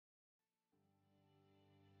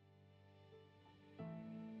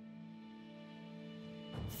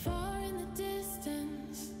Far in the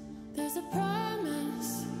distance, there's a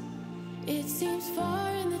promise. It seems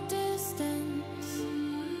far in the distance.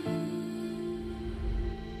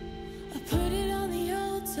 I put it on the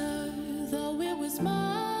altar, though it was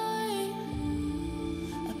mine.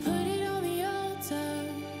 I put it on the altar.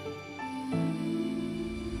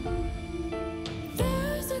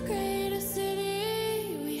 There's a greater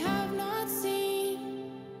city we have not seen.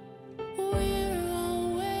 We're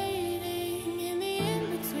all waiting in the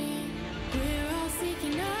in-between. We're all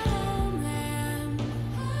seeking our homeland.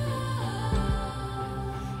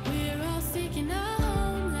 We're all seeking our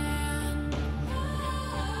homeland.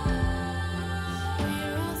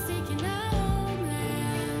 We're all seeking our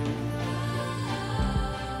homeland.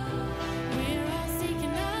 We're all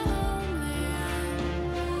seeking our homeland.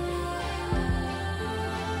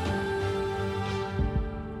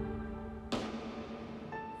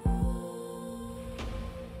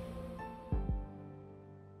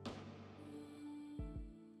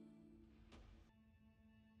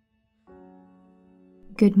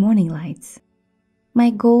 Good morning, lights.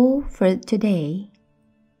 My goal for today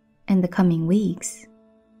and the coming weeks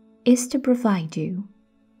is to provide you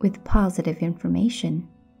with positive information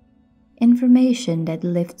that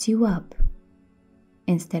lifts you up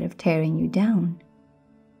instead of tearing you down.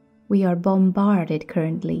 We are bombarded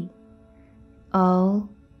currently, all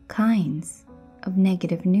kinds of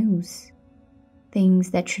negative news,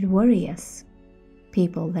 things that should worry us,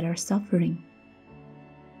 people that are suffering.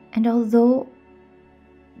 And although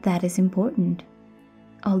that is important,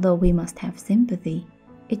 although we must have sympathy,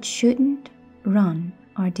 it shouldn't run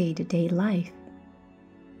our day-to-day life.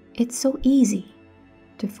 It's so easy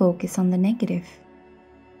to focus on the negative.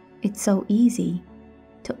 It's so easy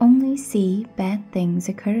to only see bad things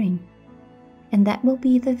occurring, and that will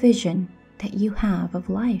be the vision that you have of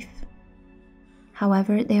life.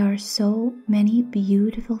 However, there are so many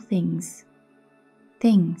beautiful things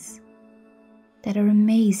that are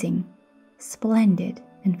amazing, splendid,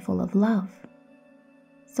 and full of love.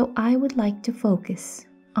 So I would like to focus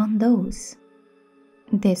on those.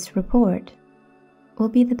 This report will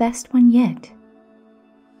be the best one yet.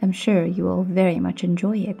 I'm sure you will very much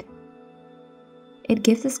enjoy it. It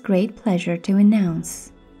gives us great pleasure to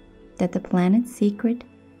announce that the planet's secret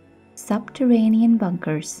subterranean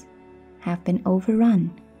bunkers have been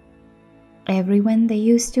overrun. Everyone they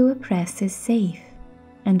used to oppress is safe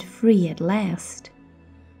and free at last.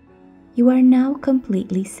 You are now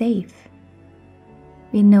completely safe.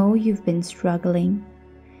 We know you've been struggling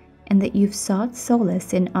and that you've sought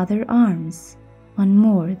solace in other arms on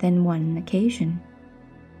more than one occasion.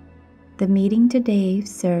 The meeting today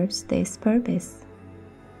serves this purpose.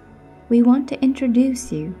 We want to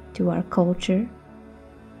introduce you to our culture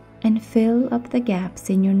and fill up the gaps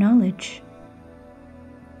in your knowledge.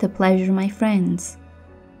 The pleasure, my friends,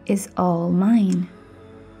 is all mine.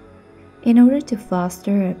 In order to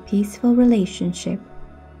foster a peaceful relationship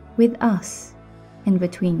with us and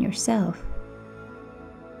between yourself,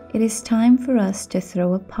 it is time for us to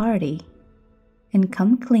throw a party and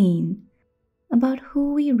come clean about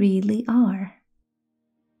who we really are.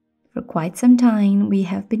 For quite some time, we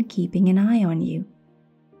have been keeping an eye on you.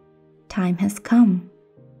 Time has come.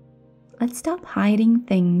 Let's stop hiding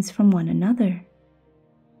things from one another.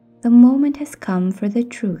 The moment has come for the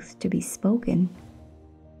truth to be spoken.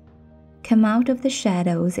 Come out of the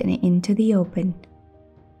shadows and into the open.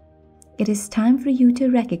 It is time for you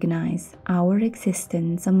to recognize our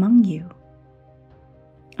existence among you,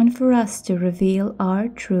 and for us to reveal our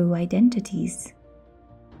true identities.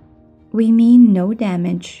 We mean no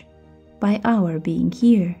damage by our being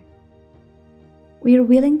here. We are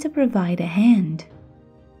willing to provide a hand.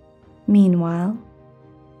 Meanwhile,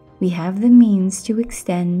 we have the means to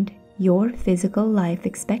extend your physical life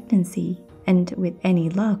expectancy and, with any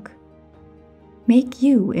luck, make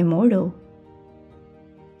you immortal.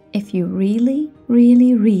 If you really,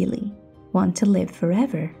 really, really want to live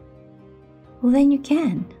forever, well then you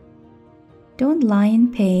can. Don't lie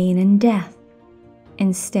in pain and death.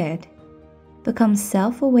 Instead, become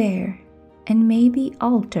self-aware and maybe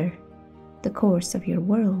alter the course of your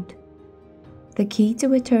world. The key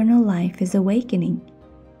to eternal life is awakening.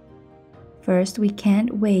 First, we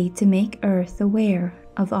can't wait to make Earth aware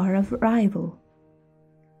of our arrival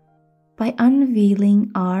by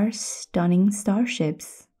unveiling our stunning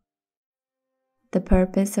starships. The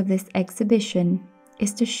purpose of this exhibition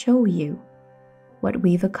is to show you what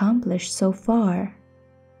we've accomplished so far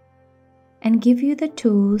and give you the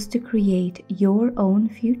tools to create your own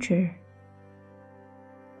future.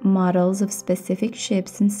 Models of specific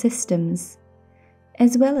ships and systems,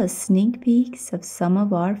 as well as sneak peeks of some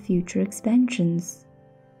of our future expansions,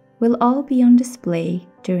 will all be on display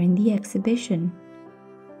during the exhibition.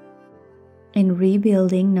 In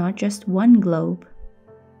rebuilding not just one globe,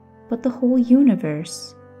 but the whole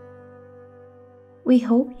universe, we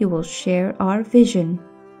hope you will share our vision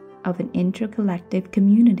of an intergalactic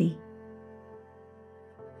community.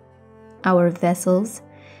 Our vessels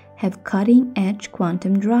have cutting-edge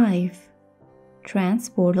quantum drive,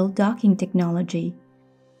 transportal docking technology,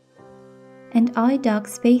 and iDock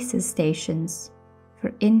space stations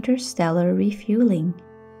for interstellar refueling.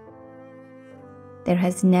 There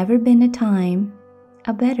has never been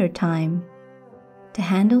a better time, to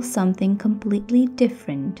handle something completely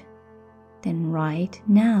different than right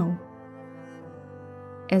now.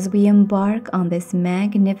 As we embark on this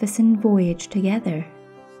magnificent voyage together,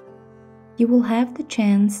 you will have the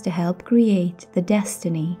chance to help create the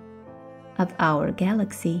destiny of our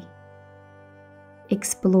galaxy.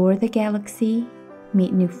 Explore the galaxy,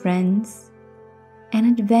 meet new friends,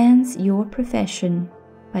 and advance your profession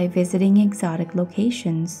by visiting exotic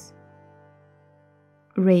locations.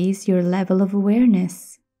 Raise your level of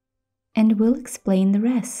awareness, and we'll explain the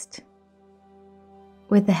rest.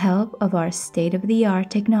 With the help of our state-of-the-art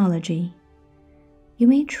technology, you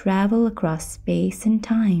may travel across space and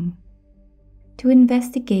time to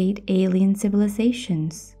investigate alien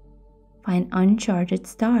civilizations, find uncharted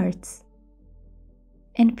stars,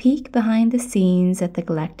 and peek behind the scenes at the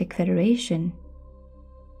Galactic Federation.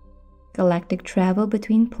 Galactic travel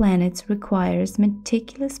between planets requires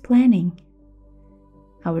meticulous planning.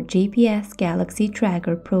 Our GPS Galaxy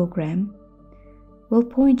Tracker program will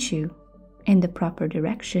point you in the proper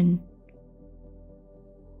direction.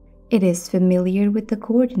 It is familiar with the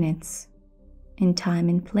coordinates in time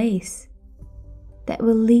and place that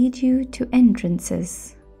will lead you to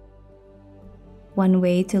entrances. One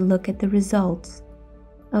way to look at the results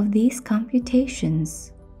of these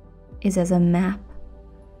computations is as a map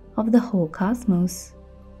of the whole cosmos.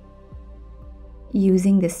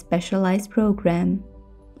 Using this specialized program,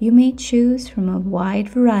 you may choose from a wide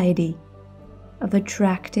variety of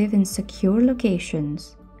attractive and secure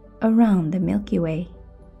locations around the Milky Way.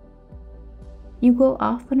 You go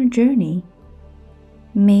off on a journey,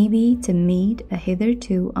 maybe to meet a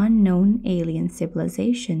hitherto unknown alien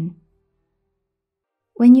civilization.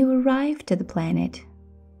 When you arrive to the planet,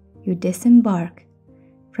 you disembark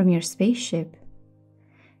from your spaceship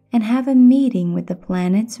and have a meeting with the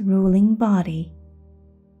planet's ruling body.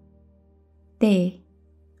 They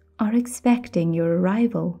are expecting your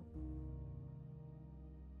arrival.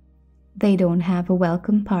 They don't have a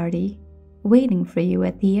welcome party waiting for you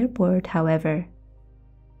at the airport, however.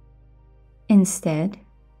 Instead,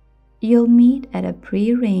 you'll meet at a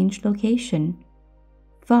pre-arranged location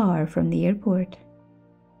far from the airport,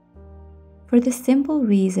 for the simple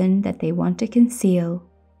reason that they want to conceal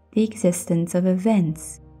the existence of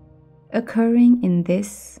events occurring in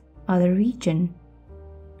this other region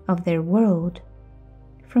of their world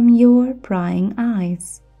from your prying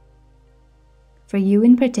eyes. For you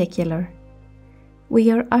in particular,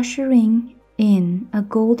 we are ushering in a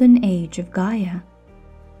golden age of Gaia,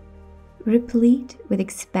 replete with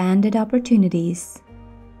expanded opportunities.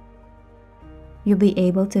 You'll be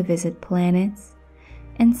able to visit planets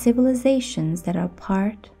and civilizations that are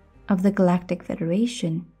part of the Galactic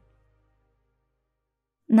Federation.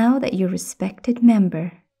 Now that you're a respected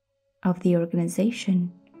member of the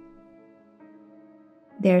organization,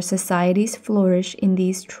 their societies flourish in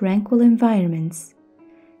these tranquil environments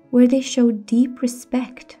where they show deep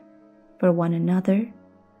respect for one another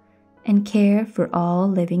and care for all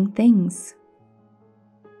living things.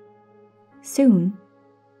 Soon,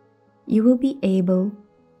 you will be able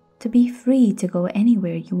to be free to go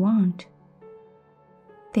anywhere you want.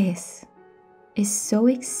 This is so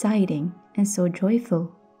exciting and so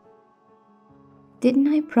joyful.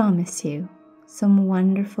 Didn't I promise you some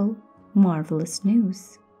wonderful, marvelous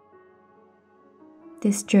news?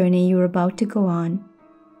 This journey you're about to go on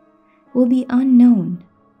will be unknown.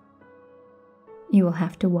 You will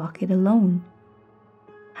have to walk it alone.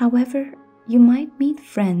 However, you might meet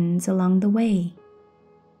friends along the way,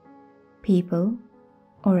 people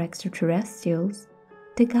or extraterrestrials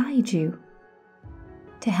to guide you,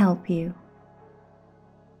 to help you.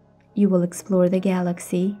 You will explore the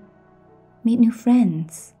galaxy, meet new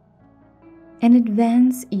friends, and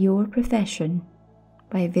advance your profession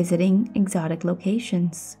by visiting exotic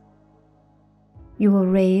locations. You will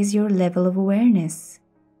raise your level of awareness,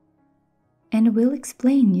 and we'll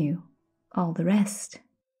explain you all the rest.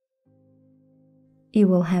 You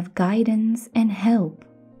will have guidance and help.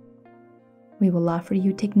 We will offer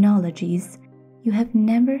you technologies you have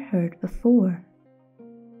never heard before.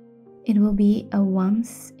 It will be a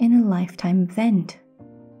once-in-a-lifetime event.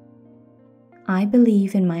 I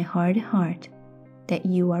believe in my heart of heart that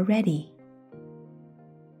you are ready,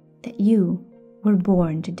 that you were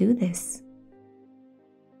born to do this.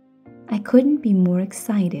 I couldn't be more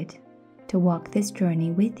excited to walk this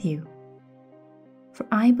journey with you, for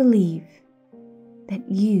I believe that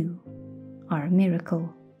you are a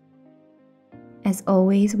miracle. As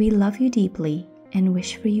always, we love you deeply and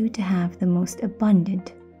wish for you to have the most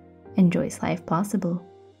abundant and joyous life possible.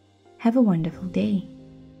 Have a wonderful day.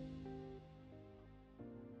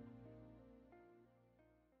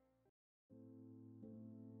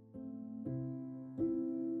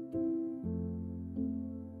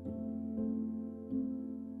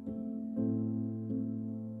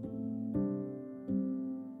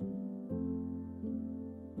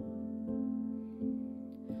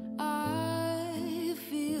 I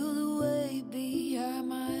feel the way behind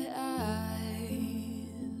my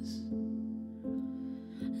eyes,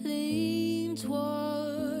 lean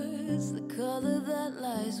towards the color that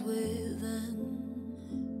lies within.